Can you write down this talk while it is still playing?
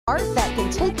art that can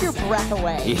take your breath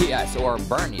away. Yes, or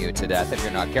burn you to death if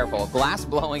you're not careful. Glass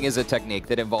blowing is a technique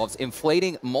that involves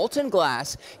inflating molten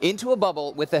glass into a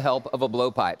bubble with the help of a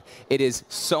blowpipe. It is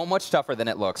so much tougher than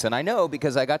it looks, and I know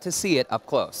because I got to see it up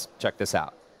close. Check this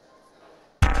out.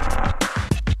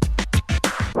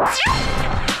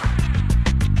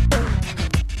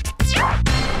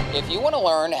 If you want to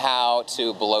learn how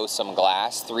to blow some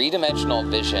glass, Three-Dimensional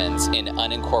Visions in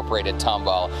unincorporated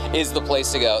Tomball is the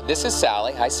place to go. This is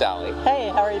Sally. Hi, Sally. Hey,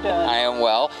 how are you doing? I am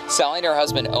well. Sally and her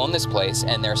husband own this place,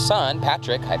 and their son,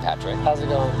 Patrick. Hi, Patrick. How's it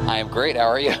going? I am great. How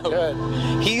are you? Good.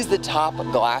 He's the top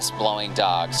glass-blowing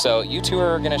dog. So you two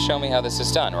are going to show me how this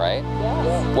is done, right?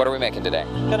 Yeah. What are we making today?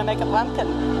 Gonna make a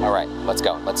pumpkin. All right, let's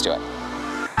go. Let's do it.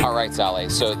 All right, Sally,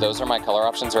 so those are my color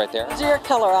options right there? These are your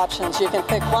color options. You can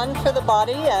pick one for the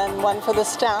body and one for the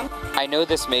stem. I know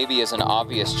this maybe is an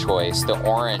obvious choice, the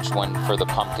orange one for the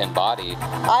pumpkin body.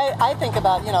 I think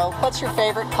about, what's your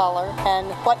favorite color and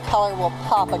what color will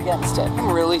pop against it.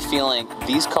 I'm really feeling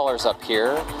these colors up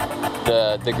here,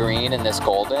 the green and this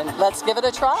golden. Let's give it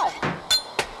a try.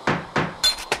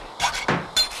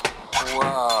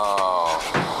 Whoa.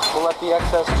 We'll let the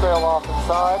excess trail off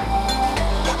inside.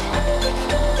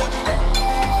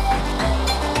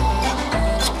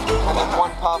 And then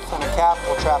one puff and a cap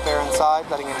will trap air inside,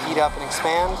 letting it heat up and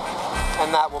expand,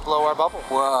 and that will blow our bubble.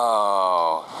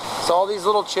 Whoa. So all these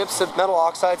little chips have metal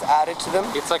oxides added to them.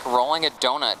 It's like rolling a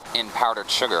donut in powdered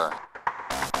sugar.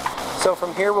 So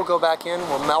from here we'll go back in,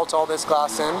 we'll melt all this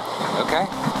glass in. Okay.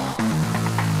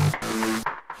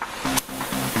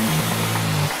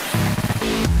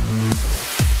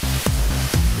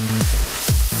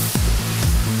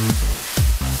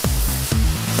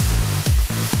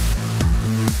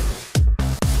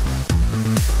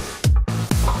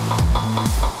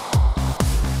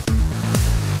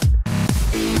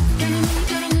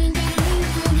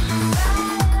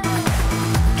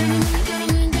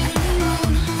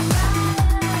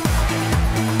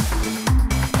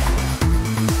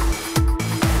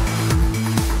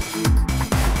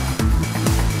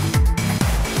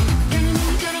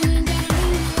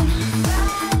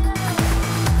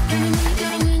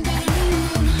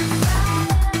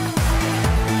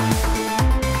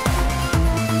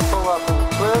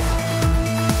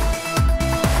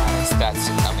 That's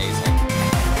amazing.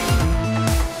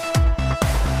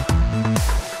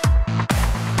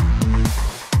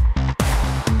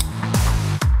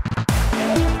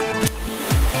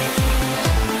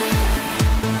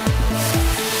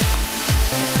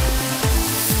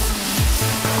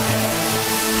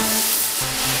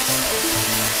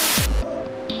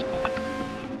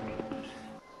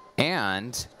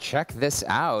 And check this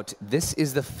out. This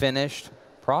is the finished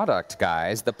product,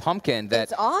 guys. The pumpkin that...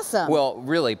 It's awesome. Well,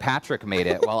 really, Patrick made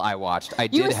it while I watched. I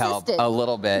did help a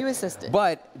little bit. You assisted.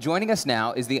 But joining us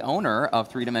now is the owner of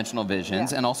Three-Dimensional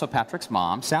Visions and also Patrick's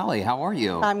mom, Sally. How are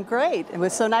you? I'm great. It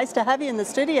was so nice to have you in the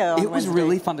studio. It was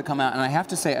really fun to come out, and I have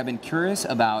to say, I've been curious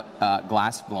about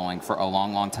glass blowing for a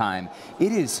long, long time.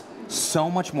 It is so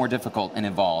much more difficult and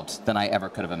involved than I ever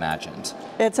could have imagined.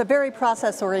 It's a very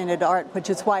process-oriented art, which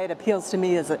is why it appeals to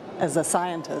me as a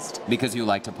scientist. Because you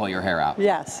like to pull your hair out.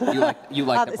 Yes. You like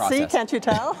the process. See, can't you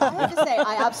tell? I have to say,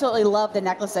 I absolutely love the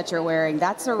necklace that you're wearing.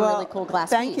 That's a really cool glass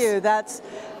piece. Thank you. That's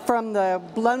from the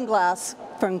blown glass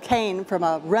from cane, from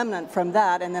a remnant from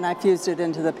that, and then I fused it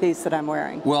into the piece that I'm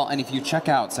wearing. Well, and if you check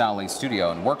out Sally's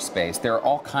studio and workspace, there are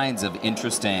all kinds of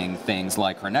interesting things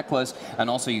like her necklace,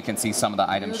 and also you can see some of the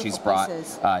items she's brought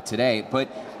today. But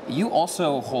you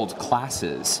also hold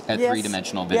classes at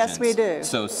Three-Dimensional Visions. Yes, we do.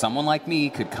 So someone like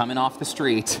me could come in off the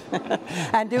street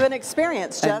and do an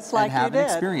experience just like you did. And have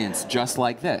an experience just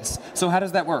like this. So how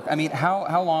does that work? I mean,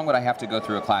 how long would I have to go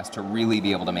through a class to really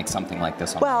be able to make something like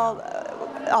this on my own?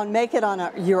 Make it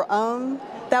on your own,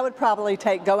 that would probably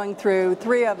take going through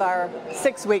 3 of our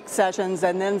 6-week sessions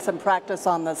and then some practice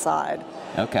on the side.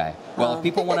 Okay. Well, if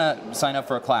people want to sign up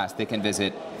for a class, they can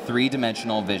visit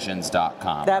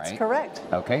threedimensionalvisions.com. That's correct.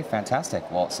 Okay, fantastic.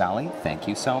 Well, Sally, thank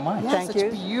you so much. Yeah, Thank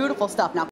you. Beautiful stuff. Now,